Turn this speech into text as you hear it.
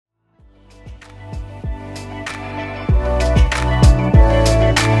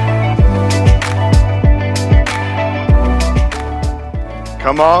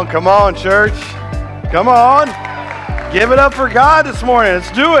Come on, church. Come on. Give it up for God this morning. Let's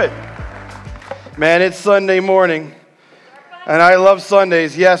do it. Man, it's Sunday morning, and I love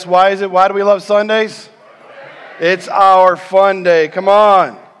Sundays. Yes, why is it? Why do we love Sundays? It's our fun day. Come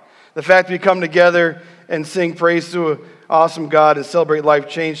on. The fact that we come together and sing praise to an awesome God and celebrate life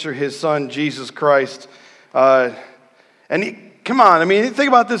change through His Son, Jesus Christ. Come on, think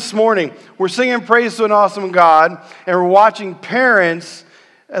about this morning. We're singing praise to an awesome God, and we're watching parents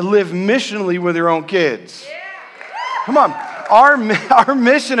live missionally with their own kids. Come on. Our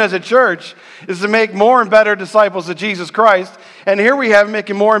mission as a church is to make more and better disciples of Jesus Christ. And here we have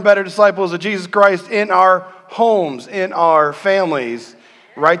making more and better disciples of Jesus Christ in our homes, in our families,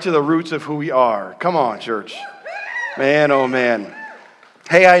 right to the roots of who we are. Come on, church. Man, oh man.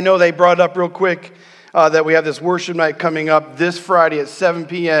 Hey, I know they brought it up real quick that we have this worship night coming up this Friday at 7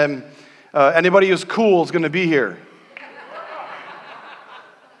 p.m. Anybody who's cool is going to be here.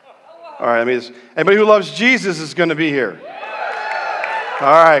 All right, anybody who loves Jesus is going to be here.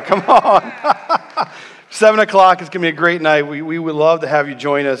 All right, come on. 7 o'clock is going to be a great night. We would love to have you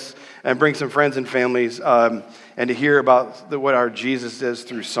join us and bring some friends and families and to hear about what our Jesus is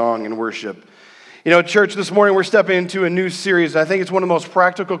through song and worship. You know, church, this morning we're stepping into a new series. I think it's one of the most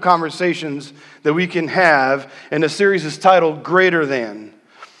practical conversations that we can have, and the series is titled Greater Than.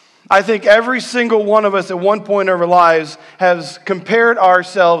 I think every single one of us at one point in our lives has compared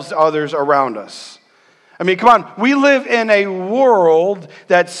ourselves to others around us. Come on, we live in a world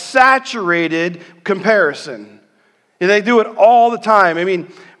that's saturated comparison. They do it all the time.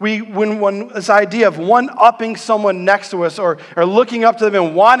 When this idea of one-upping someone next to us or looking up to them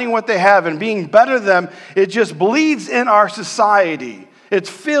and wanting what they have and being better than them, it just bleeds in our society. It's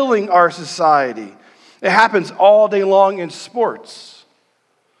filling our society. It happens all day long in sports.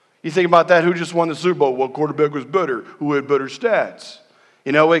 You think about that, who just won the Super Bowl? What quarterback was better? Who had better stats?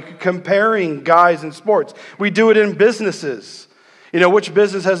 Comparing guys in sports. We do it in businesses. Which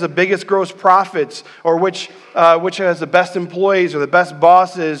business has the biggest gross profits, or which has the best employees or the best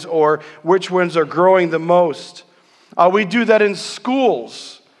bosses, or which ones are growing the most. We do that in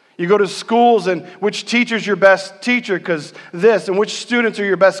schools. You go to schools and which teacher's your best teacher because this, and which students are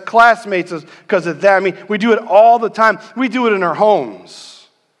your best classmates because of that. We do it all the time. We do it in our homes.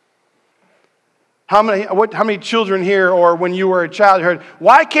 How many children here, or when you were a child, heard,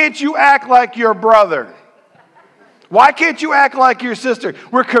 why can't you act like your brother? Why can't you act like your sister?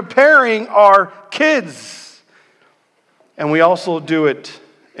 We're comparing our kids. And we also do it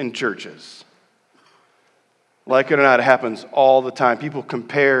in churches. Like it or not, it happens all the time. People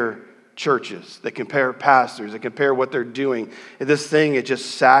compare churches. They compare pastors. They compare what they're doing. And this thing is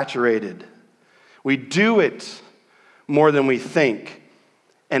just saturated. We do it more than we think.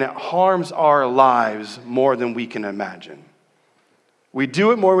 And it harms our lives more than we can imagine. We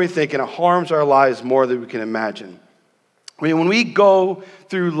do it more than we think, and it harms our lives more than we can imagine. When we go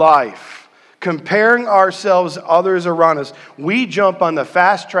through life, comparing ourselves to others around us, we jump on the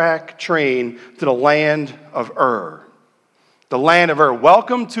fast-track train to the land of Ur. The land of Ur.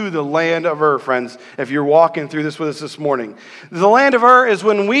 Welcome to the land of Ur, friends, if you're walking through this with us this morning. The land of Ur is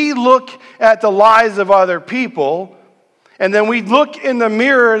when we look at the lives of other people, and then we look in the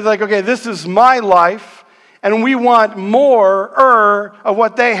mirror like, okay, this is my life, and we want more of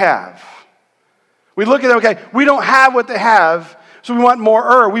what they have. We look at them, okay, we don't have what they have, so we want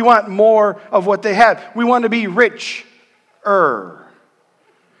more We want more of what they have. We want to be rich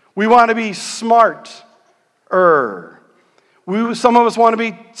We want to be smart Some of us want to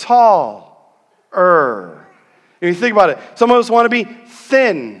be tall You think about it. Some of us want to be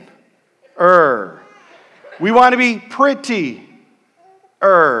thin We want to be pretty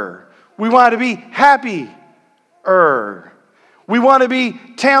We want to be happy We want to be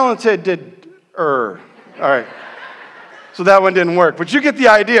talented All right. So that one didn't work. But you get the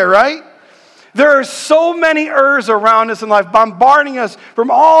idea, right? There are so many around us in life, bombarding us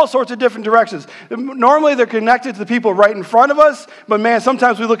from all sorts of different directions. Normally they're connected to the people right in front of us, but man,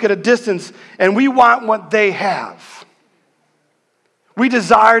 sometimes we look at a distance and we want what they have. We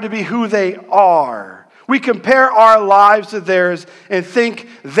desire to be who they are. We compare our lives to theirs and think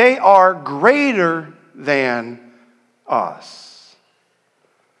they are greater than us.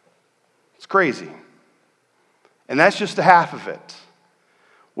 It's crazy. And that's just the half of it.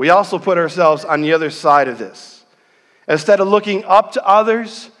 We also put ourselves on the other side of this. Instead of looking up to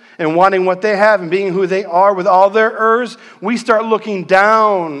others and wanting what they have and being who they are with all their we start looking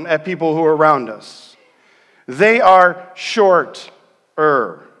down at people who are around us. They are short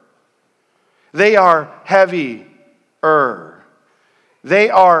They are heavy They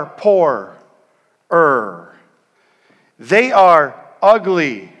are poor They are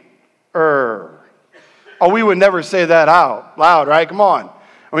uglier. Oh, we would never say that out loud, right? Come on.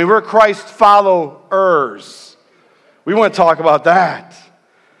 I mean, we're Christ followers. We want to talk about that.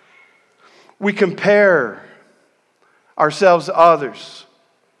 We compare ourselves to others,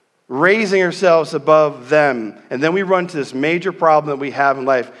 raising ourselves above them. And then we run to this major problem that we have in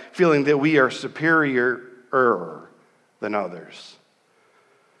life, feeling that we are superior than others.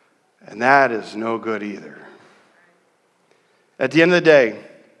 And that is no good either. At the end of the day,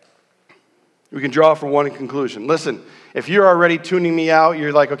 we can draw from one conclusion. Listen, if you're already tuning me out,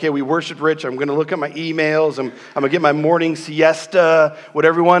 you're like, okay, we worship Rich. I'm going to look at my emails. I'm going to get my morning siesta,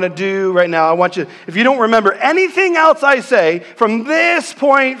 whatever you want to do right now. I want you, if you don't remember anything else I say from this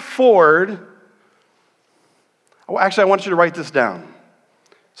point forward, actually, I want you to write this down.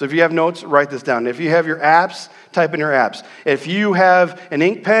 So if you have notes, write this down. If you have your apps, type in your apps. If you have an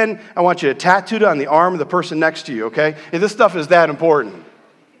ink pen, I want you to tattoo it on the arm of the person next to you, okay? If this stuff is that important.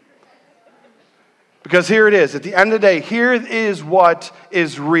 Because here it is. At the end of the day, here is what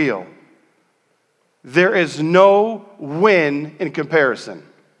is real. There is no win in comparison.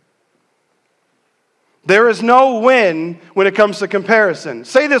 There is no win when it comes to comparison.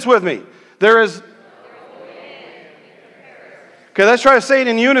 Say this with me. There is... Okay, let's try to say it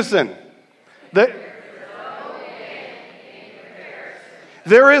in unison. There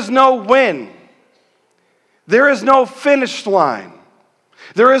is no win. There is no finish line.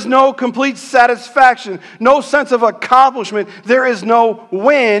 There is no complete satisfaction, no sense of accomplishment. There is no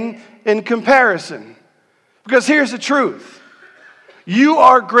win in comparison. Because here's the truth. You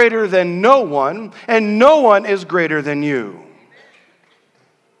are greater than no one, and no one is greater than you.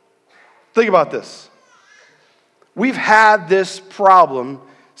 Think about this. We've had this problem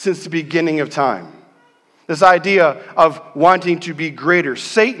since the beginning of time. This idea of wanting to be greater.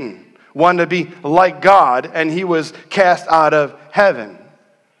 Satan wanted to be like God, and he was cast out of heaven.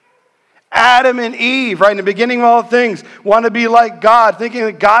 Adam and Eve, right in the beginning of all things, wanted to be like God, thinking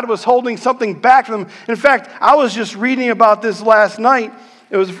that God was holding something back from them. In fact, I was just reading about this last night.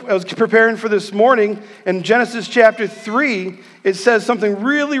 I was preparing for this morning. In Genesis chapter 3, it says something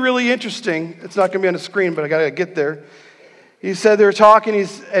really, really interesting. It's not going to be on the screen, but I got to get there. He said they're talking,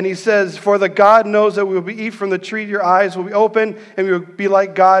 and he says, "For the God knows that we will eat from the tree, your eyes will be open, and we will be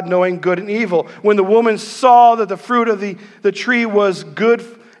like God, knowing good and evil. When the woman saw that the fruit of the tree was good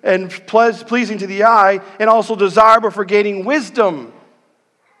and pleasing to the eye, and also desirable for gaining wisdom."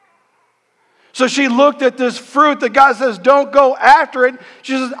 So she looked at this fruit that God says, don't go after it.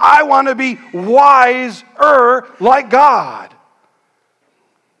 She says, I want to be wiser like God.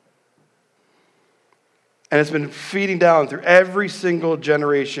 And it's been feeding down through every single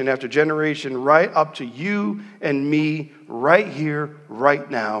generation after generation, right up to you and me, right here, right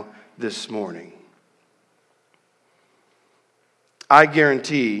now, this morning. I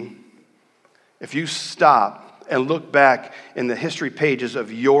guarantee, if you stop and look back in the history pages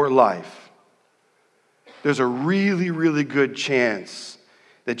of your life, there's a really, really good chance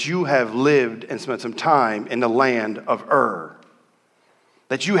that you have lived and spent some time in the land of Ur.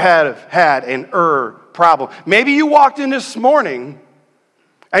 That you have had an Ur problem. Maybe you walked in this morning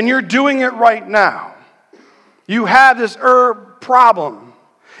and you're doing it right now. You have this Ur problem.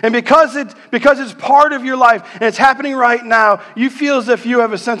 And because it's part of your life and it's happening right now, you feel as if you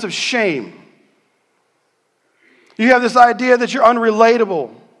have a sense of shame. You have this idea that you're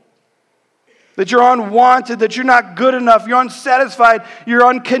unrelatable, that you're unwanted, that you're not good enough, you're unsatisfied, you're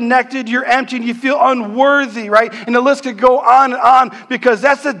unconnected, you're empty, and you feel unworthy, right? And the list could go on and on because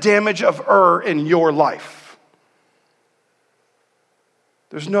that's the damage of Ur in your life.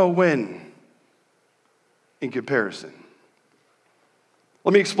 There's no win in comparison.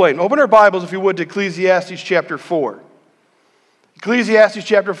 Let me explain. Open our Bibles, if you would, to Ecclesiastes chapter 4. Ecclesiastes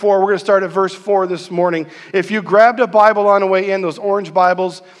chapter 4, we're going to start at verse 4 this morning. If you grabbed a Bible on the way in, those orange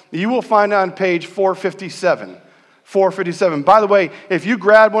Bibles, you will find it on page 457. 457. By the way, if you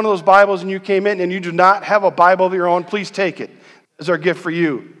grabbed one of those Bibles and you came in and you do not have a Bible of your own, please take it. It's our gift for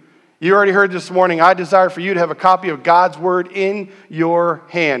you. You already heard this morning, I desire for you to have a copy of God's Word in your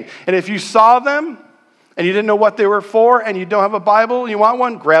hand. And if you saw them and you didn't know what they were for and you don't have a Bible and you want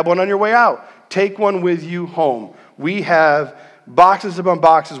one, grab one on your way out. Take one with you home. We have boxes upon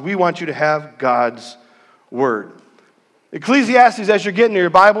boxes. We want you to have God's Word. Ecclesiastes, as you're getting your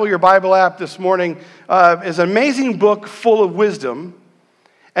Bible app this morning, is an amazing book full of wisdom.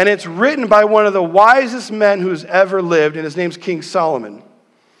 And it's written by one of the wisest men who's ever lived, and his name's King Solomon.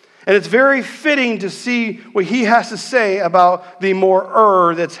 And it's very fitting to see what he has to say about the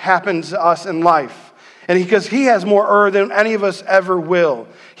more that's happened to us in life. And because he has more than any of us ever will.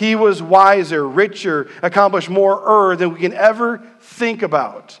 He was wiser, richer, accomplished more than we can ever think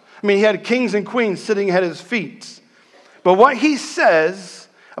about. I mean, he had kings and queens sitting at his feet. But what he says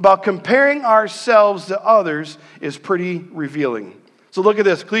about comparing ourselves to others is pretty revealing. So look at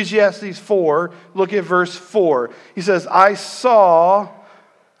this, Ecclesiastes 4, look at verse 4. He says, I saw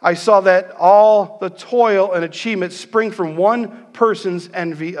that all the toil and achievement spring from one person's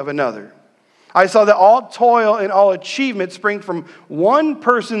envy of another. I saw that all toil and all achievement spring from one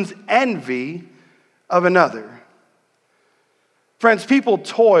person's envy of another. Friends, people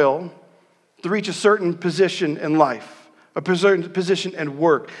toil to reach a certain position in life, a certain position in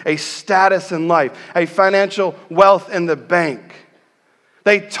work, a status in life, a financial wealth in the bank.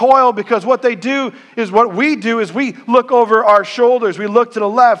 They toil because what they do is what we do is we look over our shoulders. We look to the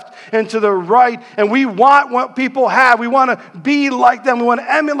left and to the right, and we want what people have. We want to be like them. We want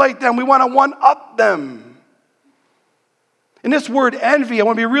to emulate them. We want to one-up them. In this word envy, I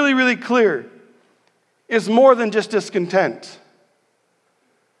want to be really, really clear, is more than just discontent.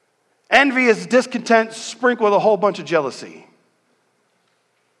 Envy is discontent sprinkled with a whole bunch of jealousy.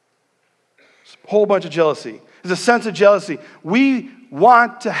 A whole bunch of jealousy. There's a sense of jealousy. We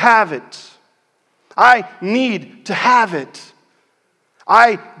want to have it. I need to have it.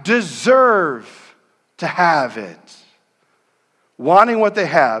 I deserve to have it. Wanting what they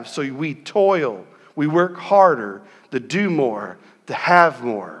have, so we toil, we work harder to do more, to have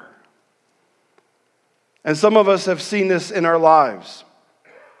more. And some of us have seen this in our lives.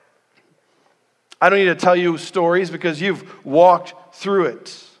 I don't need to tell you stories because you've walked through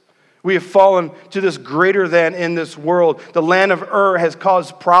it. We have fallen to this greater than in this world. The land of Ur has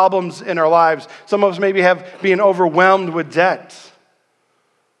caused problems in our lives. Some of us maybe have been overwhelmed with debt.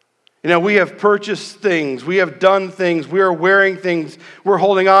 We have purchased things. We have done things. We are wearing things. We're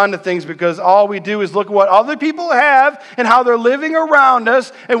holding on to things because all we do is look at what other people have and how they're living around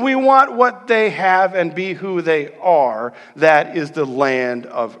us, and we want what they have and be who they are. That is the land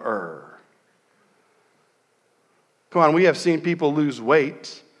of Ur. Come on, we have seen people lose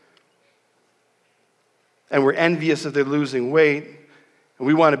weight. And we're envious that they're losing weight. And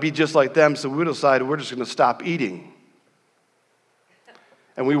we want to be just like them, so we decide we're just going to stop eating.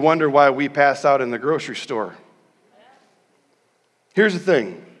 And we wonder why we pass out in the grocery store. Here's the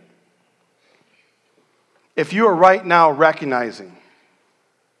thing. If you are right now recognizing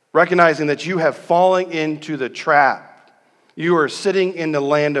that you have fallen into the trap, you are sitting in the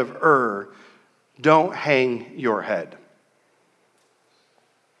land of Ur, don't hang your head.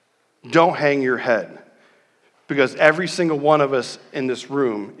 Don't hang your head. Because every single one of us in this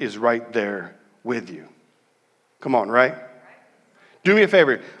room is right there with you. Come on, right? Do me a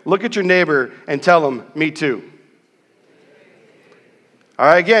favor. Look at your neighbor and tell them, me too. All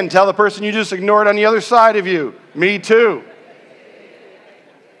right, again, tell the person you just ignored on the other side of you, me too.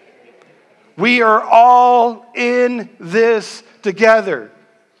 We are all in this together.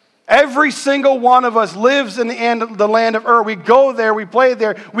 Every single one of us lives in the land of Ur. We go there, we play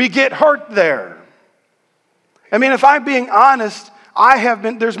there, we get hurt there. I mean, if I'm being honest,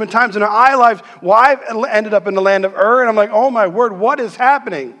 there's been times in our lives where I've ended up in the land of Ur, and I'm like, oh my word, what is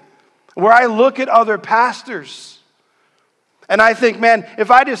happening? Where I look at other pastors, and I think, man, if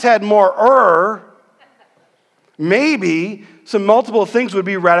I just had more Ur, maybe some multiple things would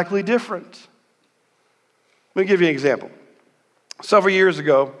be radically different. Let me give you an example. Several years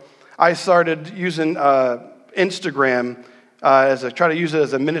ago, I started using Instagram try to use it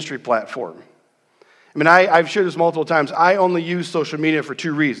as a ministry platform. I mean, I've shared this multiple times. I only use social media for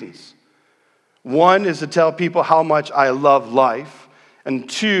two reasons. One is to tell people how much I love life, and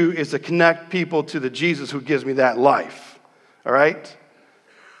two is to connect people to the Jesus who gives me that life. All right?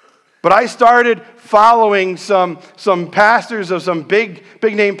 But I started following some pastors of some big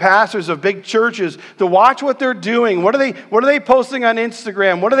name pastors of big churches to watch what they're doing. What are they posting on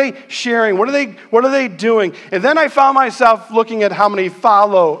Instagram? What are they sharing? What are they doing? And then I found myself looking at how many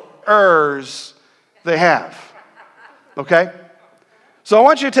followers they have. Okay? So I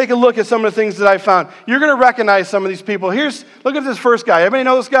want you to take a look at some of the things that I found. You're going to recognize some of these people. Look at this first guy. Everybody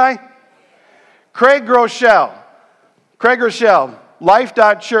know this guy? Craig Groeschel. Craig Groeschel,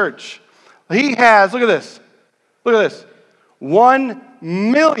 Life.Church. He has, look at this, 1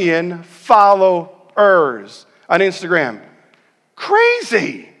 million followers on Instagram.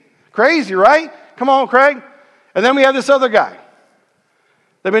 Crazy, right? Come on, Craig. And then we have this other guy.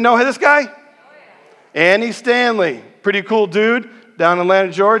 Anybody know this guy? Andy Stanley, pretty cool dude down in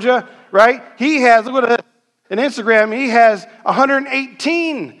Atlanta, Georgia, right? He has, look at this, on Instagram, he has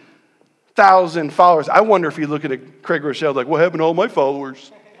 118,000 followers. I wonder if you look at Craig Groeschel, like, what happened to all my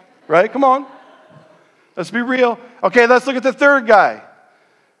followers? Right? Come on. Let's be real. Okay, let's look at the third guy.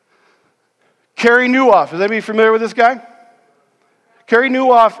 Carey Nieuwhof. Is anybody familiar with this guy? Carey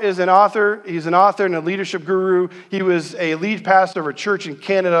Nieuwhof is an author. He's an author and a leadership guru. He was a lead pastor of a church in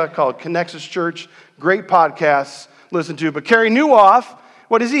Canada called Connexus Church. Great podcasts, listen to. But Carey Nieuwhof,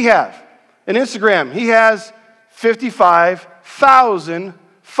 what does he have? An Instagram. He has 55,000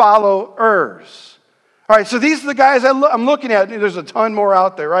 followers. All right, so these are the guys I'm looking at. There's a ton more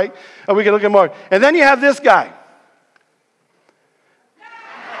out there, right? And we can look at more. And then you have this guy.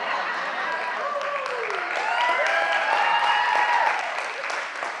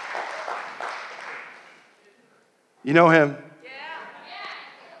 You know him? Yeah.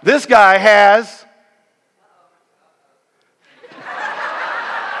 This guy has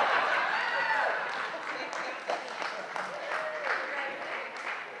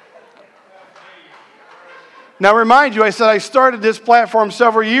Now remind you, I said I started this platform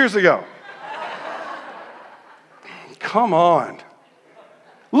several years ago. Come on.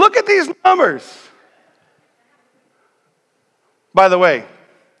 Look at these numbers. By the way,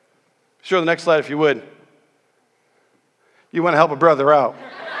 show the next slide if you would. You want to help a brother out.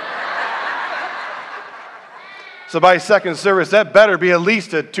 So by second service, that better be at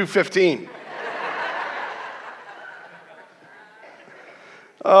least at 2:15.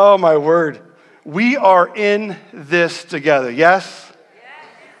 Oh, my word. We are in this together, yes?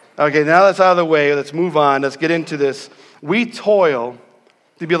 Okay, now that's out of the way. Let's move on. Let's get into this. We toil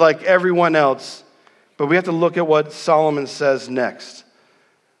to be like everyone else, but we have to look at what Solomon says next.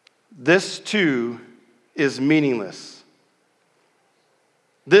 This too is meaningless.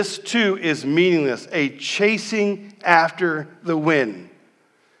 This too is meaningless, a chasing after the wind.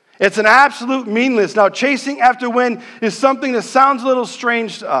 It's an absolute meaningless. Now, chasing after wind is something that sounds a little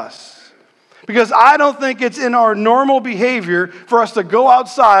strange to us because I don't think it's in our normal behavior for us to go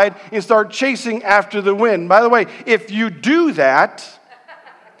outside and start chasing after the wind. By the way, if you do that,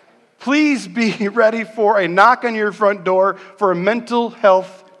 please be ready for a knock on your front door for a mental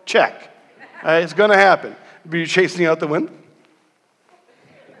health check. It's going to happen. Are you chasing out the wind?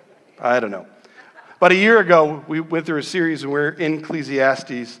 I don't know. About a year ago, we went through a series and we're in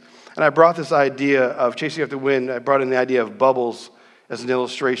Ecclesiastes, and I brought this idea of chasing after the wind. I brought in the idea of bubbles as an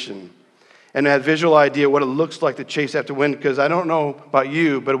illustration. And I had a visual idea what it looks like to chase after wind, because I don't know about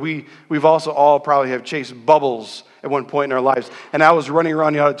you, but we've also all probably have chased bubbles at one point in our lives. And I was running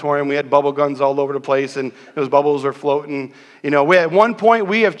around the auditorium. We had bubble guns all over the place, and those bubbles were floating. You know, at one point,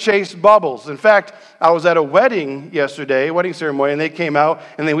 we have chased bubbles. In fact, I was at a wedding yesterday, wedding ceremony, and they came out,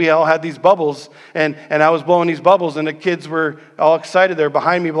 and then we all had these bubbles, and I was blowing these bubbles, and the kids were all excited. They were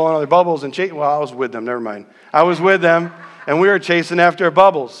behind me blowing all their bubbles, and well, I was with them. Never mind. I was with them, and we were chasing after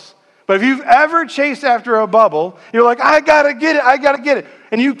bubbles. But if you've ever chased after a bubble, you're like, I gotta get it.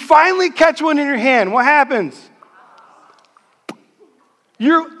 And you finally catch one in your hand. What happens?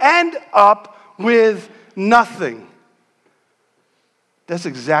 You end up with nothing. That's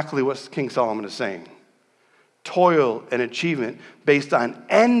exactly what King Solomon is saying. Toil and achievement based on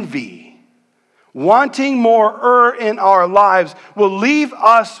envy, wanting more in our lives, will leave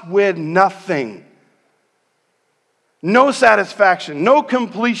us with nothing. No satisfaction, no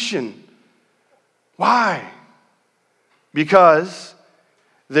completion. Why? Because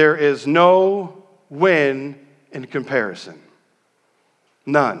there is no win in comparison.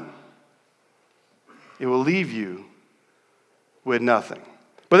 None. It will leave you with nothing.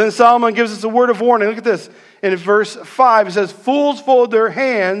 But then Solomon gives us a word of warning. Look at this. In verse 5, it says, fools fold their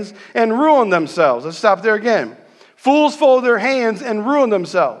hands and ruin themselves. Let's stop there again. Fools fold their hands and ruin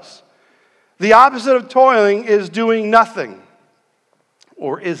themselves. The opposite of toiling is doing nothing.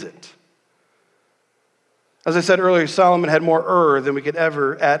 Or is it? As I said earlier, Solomon had more than we could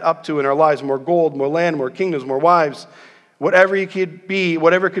ever add up to in our lives. More gold, more land, more kingdoms, more wives. Whatever it could be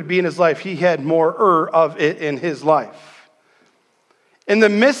in his life, he had more of it in his life. In the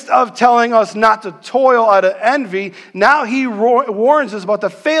midst of telling us not to toil out of envy, now he warns us about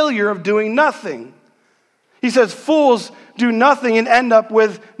the failure of doing nothing. He says, fools do nothing and end up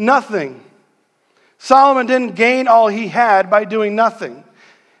with nothing. Solomon didn't gain all he had by doing nothing.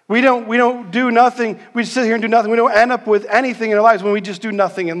 We don't do nothing. We sit here and do nothing. We don't end up with anything in our lives when we just do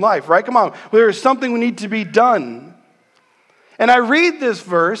nothing in life, right? Come on. There is something we need to be done. And I read this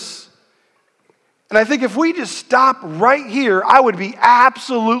verse, and I think if we just stop right here, I would be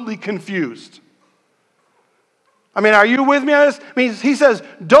absolutely confused. I mean, are you with me on this? I mean, he says,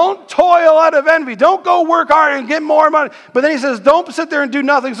 don't toil out of envy. Don't go work hard and get more money. But then he says, don't sit there and do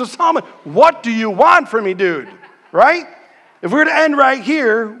nothing. So Solomon, what do you want from me, dude? Right? If we were to end right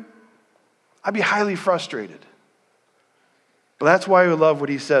here, I'd be highly frustrated. But that's why we love what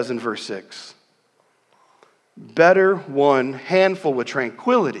he says in verse 6. Better one handful with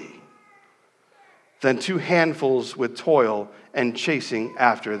tranquility than 2 handfuls with toil and chasing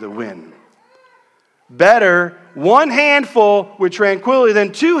after the wind. Better 1 handful with tranquility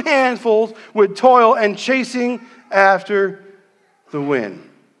than 2 handfuls with toil and chasing after the wind.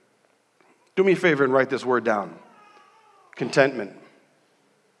 Do me a favor and write this word down. Contentment.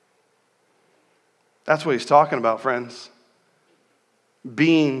 That's what he's talking about, friends.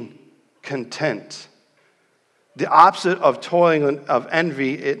 Being content. The opposite of toiling and of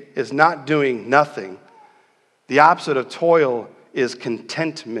envy, it is not doing nothing. The opposite of toil is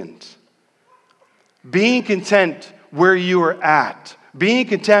contentment. Being content where you are at. Being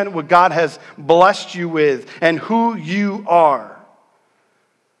content with what God has blessed you with and who you are.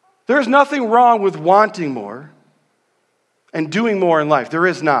 There's nothing wrong with wanting more and doing more in life. There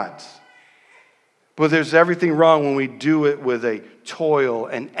is not. But there's everything wrong when we do it with a toil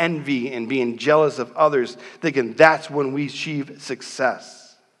and envy and being jealous of others, thinking that's when we achieve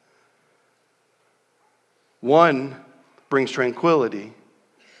success. One brings tranquility.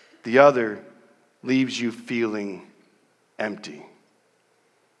 The other leaves you feeling empty.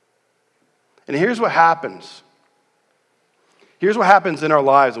 And here's what happens. Here's what happens in our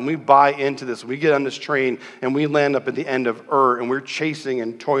lives when we buy into this. We get on this train and we land up at the end of and we're chasing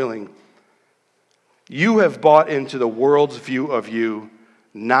and toiling. You have bought into the world's view of you,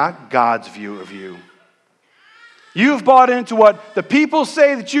 not God's view of you. You've bought into what the people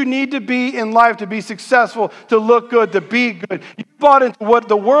say that you need to be in life to be successful, to look good, to be good. You've bought into what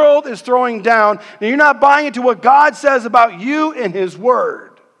the world is throwing down, and you're not buying into what God says about you in His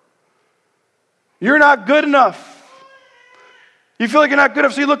Word. You're not good enough. You feel like you're not good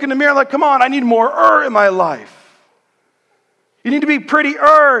enough, so you look in the mirror like, come on, I need more in my life. You need to be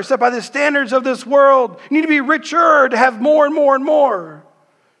prettier, set by the standards of this world. You need to be richer, to have more and more and more.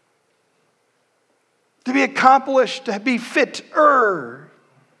 To be accomplished, to be fitter.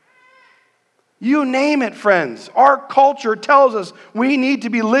 You name it, friends. Our culture tells us we need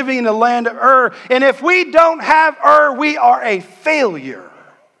to be living in the land of And if we don't have we are a failure.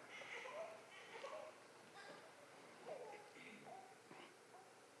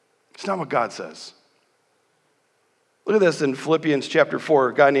 It's not what God says. Look at this in Philippians chapter 4.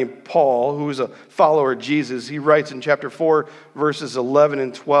 A guy named Paul, who is a follower of Jesus, he writes in chapter 4, verses 11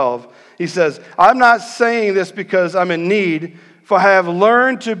 and 12. He says, I'm not saying this because I'm in need, for I have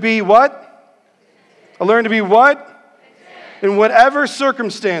learned to be what? I learned to be what? In whatever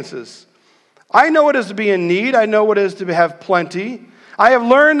circumstances. I know what it is to be in need. I know what it is to have plenty. I have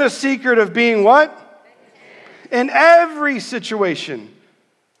learned the secret of being what? In every situation.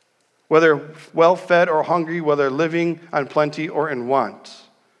 Whether well-fed or hungry, whether living on plenty or in want.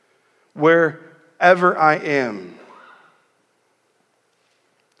 Wherever I am,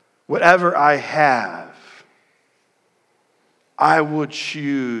 whatever I have, I would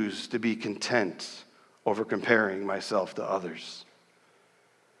choose to be content over comparing myself to others.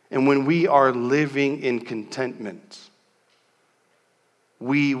 And when we are living in contentment,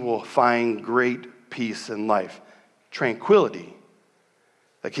 we will find great peace in life, tranquility,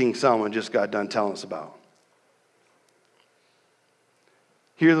 that King Solomon just got done telling us about.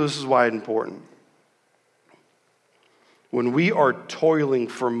 Here, this is why it's important. When we are toiling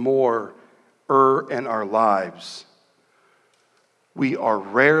for more in our lives, we are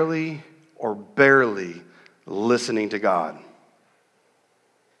rarely or barely listening to God.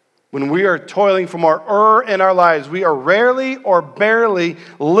 When we are toiling for more in our lives, we are rarely or barely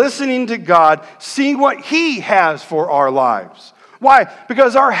listening to God, seeing what He has for our lives. Why?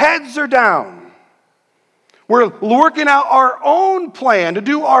 Because our heads are down. We're working out our own plan to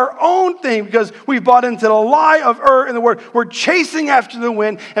do our own thing because we've bought into the lie of in the Word. We're chasing after the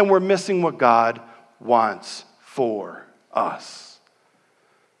wind and we're missing what God wants for us.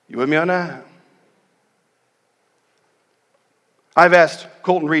 You with me on that? I've asked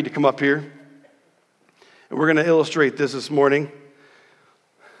Colton Reed to come up here, and we're going to illustrate this morning.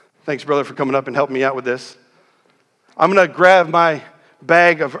 Thanks, brother, for coming up and helping me out with this. I'm going to grab my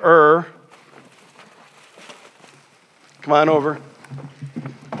bag of Come on over.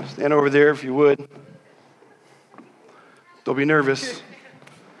 Stand over there if you would. Don't be nervous.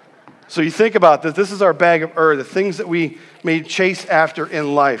 So you think about this. This is our bag of the things that we may chase after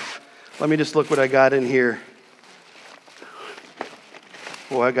in life. Let me just look what I got in here.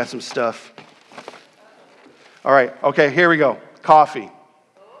 Boy, I got some stuff. All right. Okay, here we go. Coffee.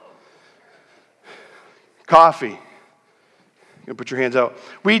 Coffee. You put your hands out.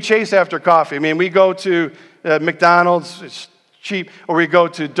 We chase after coffee. I mean, we go to McDonald's, it's cheap, or we go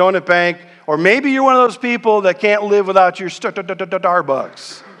to Donut Bank, or maybe you're one of those people that can't live without your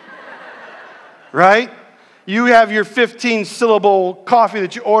Starbucks. Right? You have your 15-syllable coffee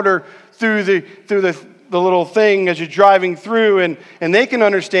that you order through the little thing as you're driving through, and they can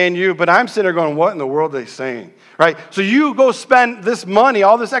understand you, but I'm sitting there going, what in the world are they saying? Right? So you go spend this money,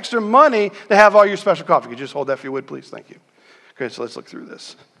 all this extra money, to have all your special coffee. Could you just hold that if you would, please? Thank you. Okay, so let's look through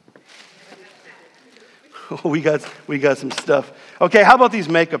this. We got some stuff. Okay, how about these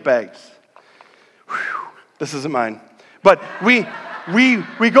makeup bags? Whew, this isn't mine. But we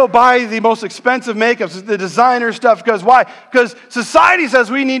go buy the most expensive makeups, the designer stuff, because why? Because society says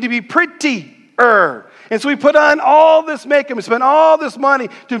we need to be prettier. And so we put on all this makeup and spend all this money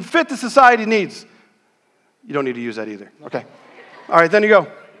to fit the society needs. You don't need to use that either. Okay. All right, then you go.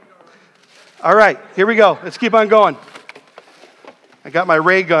 All right, here we go. Let's keep on going. I got my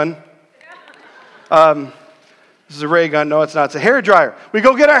ray gun. This is a ray gun. No, it's not. It's a hair dryer. We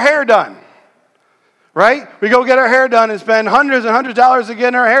go get our hair done. Right? We go get our hair done and spend hundreds and hundreds of dollars to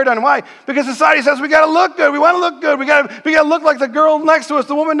get our hair done. Why? Because society says we got to look good. We want to look good. We got to look like the girl next to us,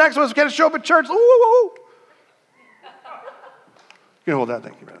 the woman next to us. We got to show up at church. Ooh, ooh, ooh. You can hold that.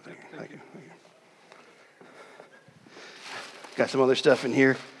 Thank you, brother. Thank you. Got some other stuff in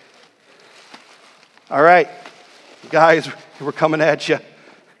here. All right. Guys, we're coming at you.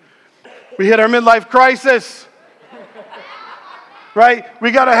 We hit our midlife crisis. Right?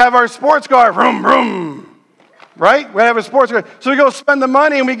 We got to have our sports car. Vroom, vroom. Right? We have a sports car. So we go spend the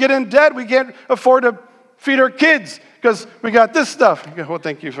money and we get in debt. We can't afford to feed our kids because we got this stuff. Well,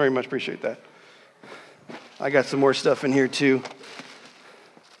 thank you very much. Appreciate that. I got some more stuff in here too.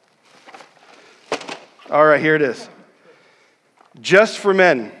 All right, here it is. Just for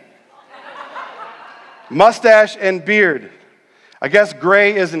men. Mustache and beard. I guess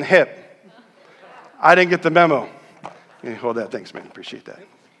gray isn't hip. I didn't get the memo. Yeah, hold that. Thanks, man. Appreciate that.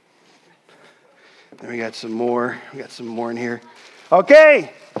 Then we got some more. We got some more in here.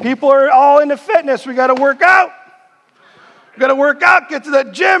 Okay. People are all into fitness. We got to work out. We got to work out. Get to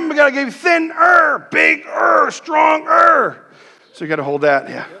that gym. We got to get thin-er, big-er, strong-er. So you got to hold that.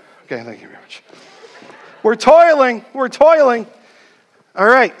 Yeah. Okay. Thank you very much. We're toiling. We're toiling. All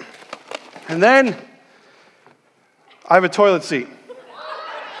right. And then I have a toilet seat.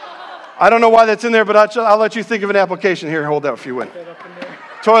 I don't know why that's in there, but I'll let you think of an application. Here, hold that if you would.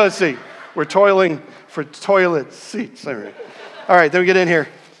 Toilet seat. We're toiling for toilet seats. All right, then we get in here.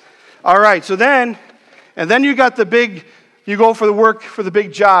 All right, so then you got the big, you go for the work for the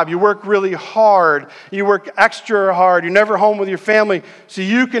big job. You work really hard. You work extra hard. You're never home with your family, so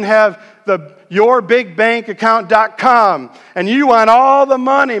you can have yourbigbankaccount.com, and you want all the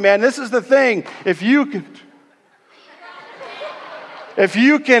money, man. This is the thing. If you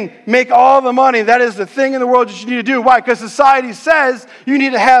can make all the money, that is the thing in the world that you need to do. Why? Because society says you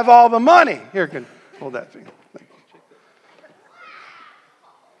need to have all the money. Here, can hold that thing.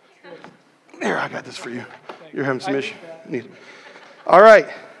 Here, I got this for you. You're having some issue. All right.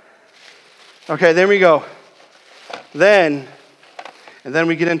 Okay, then we go. And then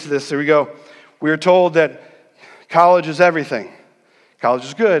we get into this. Here we go. We are told that college is everything. College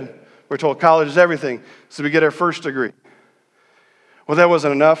is good. We're told college is everything. So we get our first degree. Well, that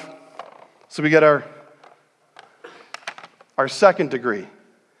wasn't enough. So we get our second degree.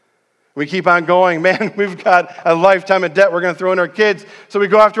 We keep on going. Man, we've got a lifetime of debt we're going to throw in our kids. So we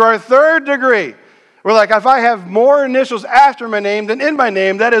go after our third degree. We're like, if I have more initials after my name than in my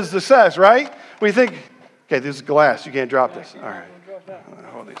name, that is success, right? We think, okay, this is glass. You can't drop this. All right.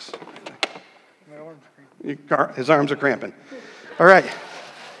 Hold these. His arms are cramping. All right.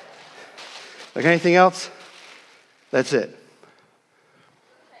 Like anything else? That's it.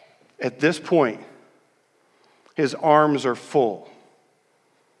 At this point, his arms are full.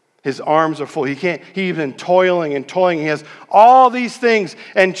 His arms are full. He's been toiling and toiling. He has all these things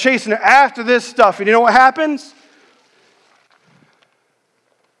and chasing after this stuff. And you know what happens?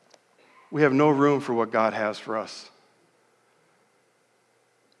 We have no room for what God has for us.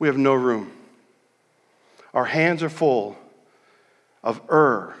 We have no room. Our hands are full of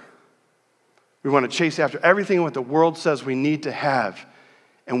We want to chase after everything what the world says we need to have.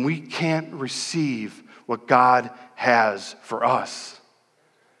 And we can't receive what God has for us.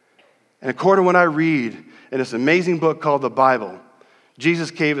 And according to what I read in this amazing book called the Bible, Jesus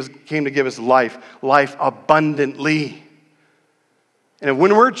came to give us life abundantly. And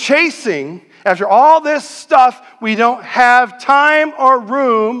when we're chasing after all this stuff, we don't have time or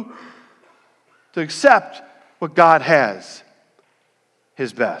room to accept what God has,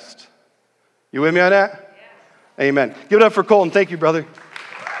 his best. You with me on that? Yes. Amen. Give it up for Colton. Thank you, brother.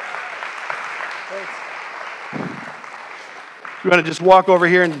 We're going to just walk over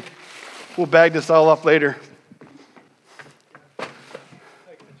here and we'll bag this all up later.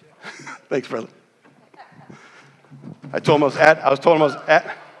 Thanks, brother. I told him I was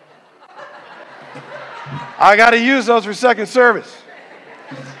at. I got to use those for second service.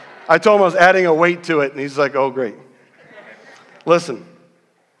 I told him I was adding a weight to it, and he's like, oh, great. Listen,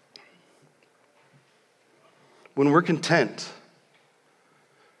 when we're content,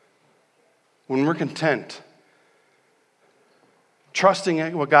 trusting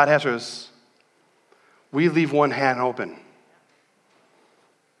in what God has for us, we leave one hand open.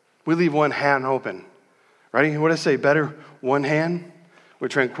 We leave one hand open. Ready? What did I say? Better one hand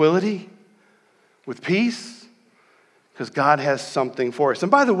with tranquility, with peace, because God has something for us.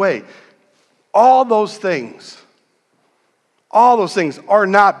 And by the way, all those things are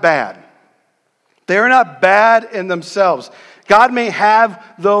not bad. They are not bad in themselves. God may have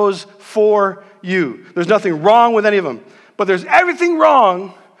those for you. There's nothing wrong with any of them. But there's everything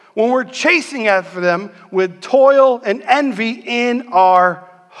wrong when we're chasing after them with toil and envy in our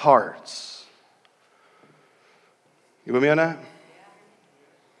hearts. You with me on that?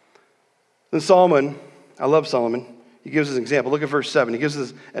 Then Solomon, I love Solomon. He gives us an example. Look at verse 7. He gives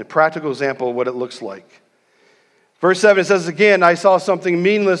us a practical example of what it looks like. Verse 7, it says again, I saw something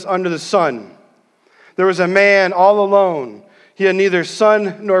meaningless under the sun. There was a man all alone. He had neither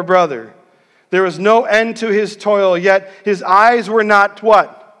son nor brother. There was no end to his toil, yet his eyes were not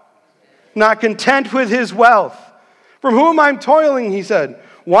what? Not content with his wealth. From whom I'm toiling, he said.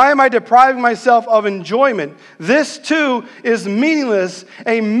 Why am I depriving myself of enjoyment? This too is meaningless,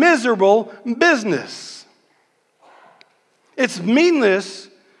 a miserable business. It's meaninless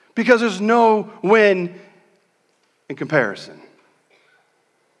because there's no win in comparison.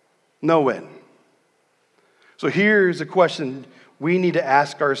 No win. So here's a question we need to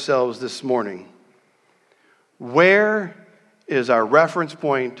ask ourselves this morning. Where is our reference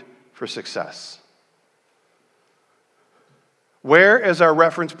point for success? Where is our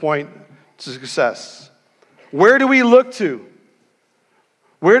reference point to success? Where do we look to?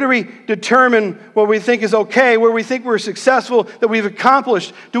 Where do we determine what we think is okay, where we think we're successful, that we've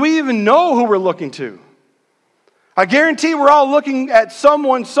accomplished? Do we even know who we're looking to? I guarantee we're all looking at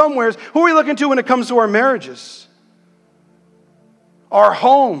someone somewhere. Who are we looking to when it comes to our marriages? Our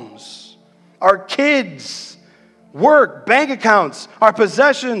homes, our kids, work, bank accounts, our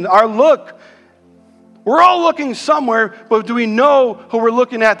possession, our look. We're all looking somewhere, but do we know who we're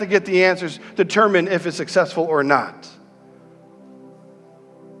looking at to get the answers, determine if it's successful or not?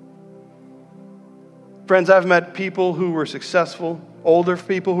 Friends, I've met people who were successful, older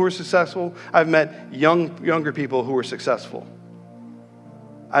people who were successful. I've met younger people who were successful.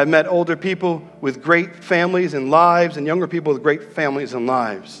 I've met older people with great families and lives and younger people with great families and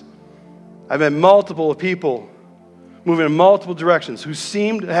lives. I've met multiple people moving in multiple directions who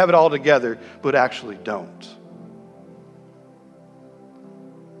seem to have it all together but actually don't.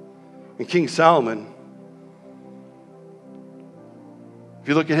 And King Solomon, if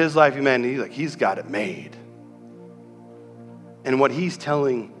you look at his life, man, he's got it made. And what he's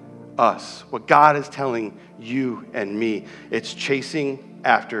telling us, what God is telling you and me, it's chasing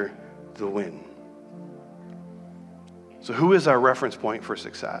after the wind. So who is our reference point for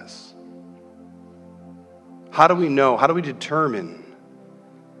success? How do we know? How do we determine?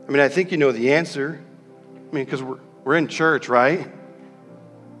 I mean, I think you know the answer. I mean, because we're in church, right?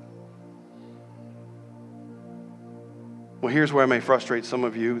 Well, here's where I may frustrate some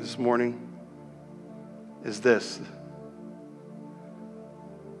of you this morning, is this.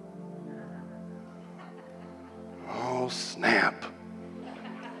 Oh, snap.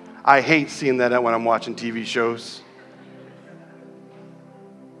 I hate seeing that when I'm watching TV shows.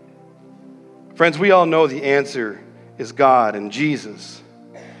 Friends, we all know the answer is God and Jesus.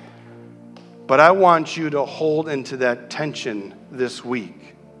 But I want you to hold into that tension this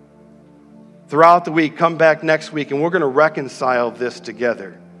week. Throughout the week, come back next week, and we're going to reconcile this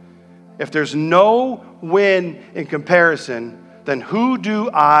together. If there's no win in comparison, then who do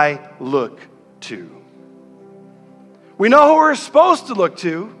I look to? We know who we're supposed to look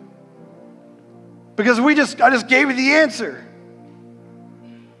to because I just gave you the answer.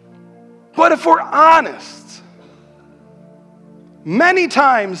 But if we're honest, many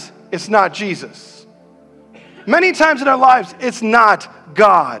times it's not Jesus. Many times in our lives, it's not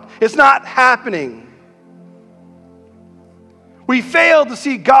God. It's not happening. We fail to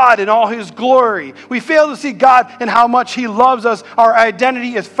see God in all His glory. We fail to see God in how much He loves us. Our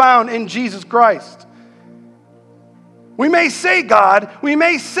identity is found in Jesus Christ. We may say God, we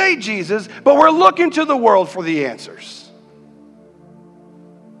may say Jesus, but we're looking to the world for the answers.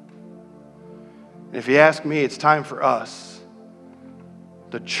 And if you ask me, it's time for us,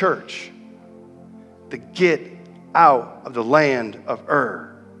 the church, to get out of the land of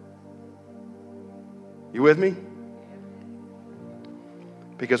Ur. You with me?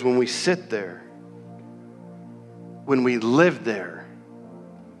 Because when we sit there when we live there,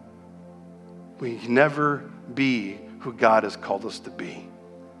 we can never be who God has called us to be.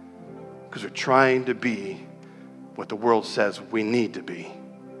 Because we're trying to be what the world says we need to be.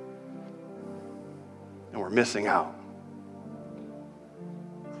 And we're missing out.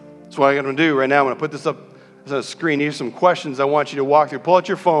 That's what I'm going to do right now. I'm going to put this up on a screen. Here's some questions I want you to walk through. Pull out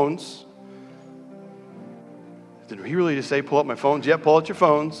your phones. Did he really just say pull out my phones? Yeah, pull out your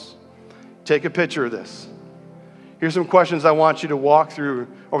phones. Take a picture of this. Here's some questions I want you to walk through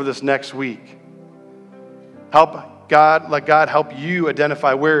over this next week. Let God help you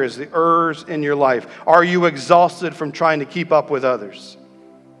identify where is the errors in your life. Are you exhausted from trying to keep up with others?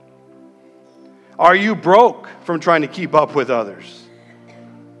 Are you broke from trying to keep up with others?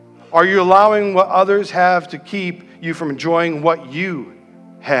 Are you allowing what others have to keep you from enjoying what you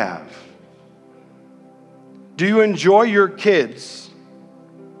have? Do you enjoy your kids?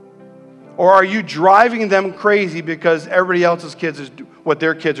 Or are you driving them crazy because everybody else's kids is what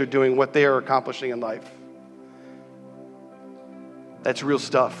their kids are doing, what they are accomplishing in life? That's real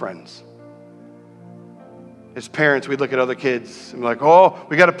stuff, friends. As parents, we look at other kids and we're like, oh,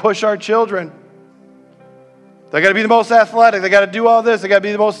 we got to push our children. They got to be the most athletic. They got to do all this. They got to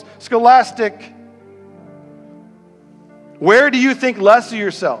be the most scholastic. Where do you think less of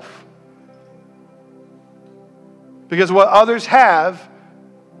yourself? Because what others have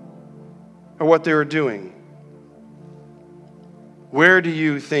or what they're doing. Where do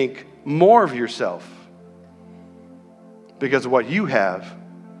you think more of yourself? Because of what you have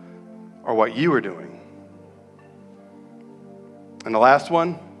or what you are doing. And the last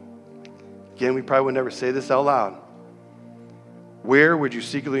one, again, we probably would never say this out loud. Where would you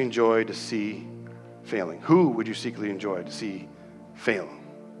secretly enjoy to see failing? Who would you secretly enjoy to see failing?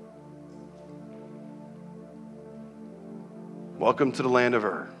 Welcome to the land of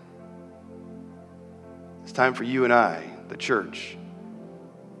Ur. It's time for you and I, the church,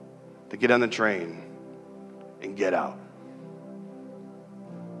 to get on the train and get out.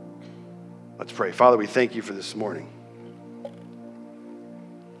 Let's pray. Father, we thank you for this morning.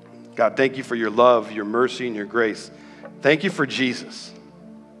 God, thank you for your love, your mercy, and your grace. Thank you for Jesus,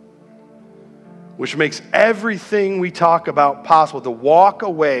 which makes everything we talk about possible, to walk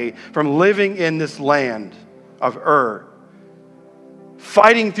away from living in this land of Ur,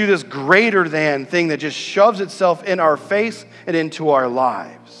 fighting through this greater than thing that just shoves itself in our face and into our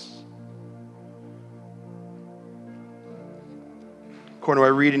lives. According to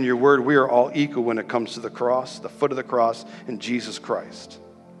what I read in your word, we are all equal when it comes to the cross, the foot of the cross, in Jesus Christ.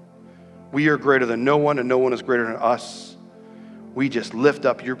 We are greater than no one, and no one is greater than us. We just lift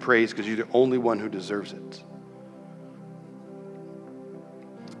up your praise because you're the only one who deserves it.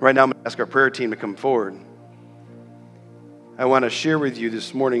 Right now, I'm going to ask our prayer team to come forward. I want to share with you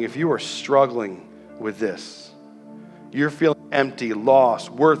this morning, if you are struggling with this, you're feeling empty, lost,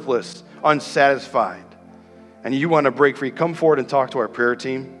 worthless, unsatisfied, and you want to break free, come forward and talk to our prayer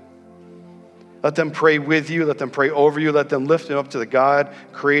team. Let them pray with you. Let them pray over you. Let them lift you up to the God,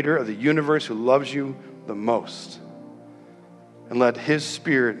 creator of the universe, who loves you the most. And let his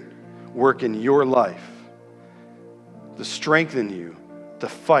spirit work in your life to strengthen you, to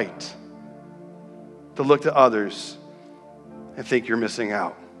fight, to look to others and think you're missing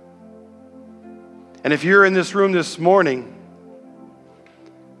out. And if you're in this room this morning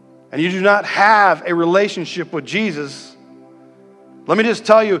and you do not have a relationship with Jesus, let me just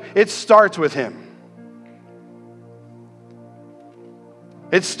tell you, it starts with him.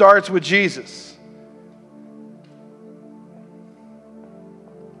 It starts with Jesus.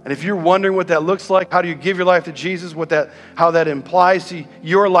 And if you're wondering what that looks like, how do you give your life to Jesus, how that implies to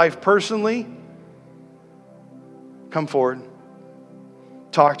your life personally, come forward.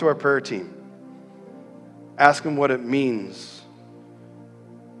 Talk to our prayer team. Ask them what it means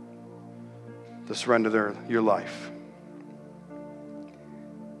to surrender your life.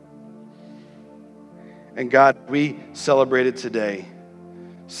 And God, we celebrated today,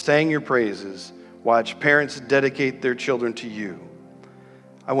 sang your praises, watch parents dedicate their children to you.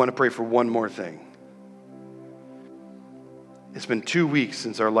 I want to pray for one more thing. It's been 2 weeks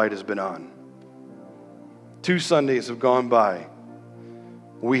since our light has been on. 2 Sundays have gone by.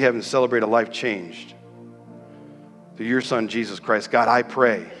 We haven't celebrated a life changed through your Son, Jesus Christ. God, I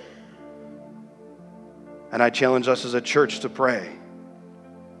pray, and I challenge us as a church to pray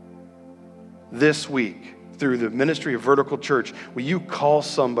this week through the ministry of Vertical Church. Will you call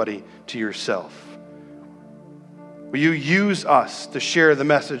somebody to yourself? Will you use us to share the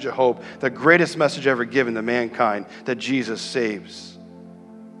message of hope, the greatest message ever given to mankind, that Jesus saves?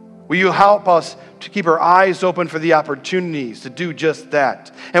 Will you help us to keep our eyes open for the opportunities to do just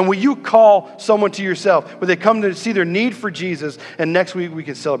that. And will you call someone to yourself when they come to see their need for Jesus, and next week we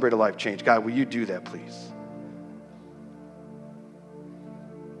can celebrate a life change? God, will you do that, please?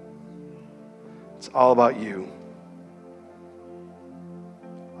 It's all about you.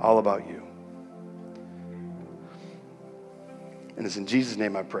 All about you. And it's in Jesus'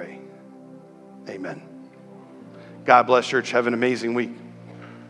 name I pray. Amen. God bless, church. Have an amazing week.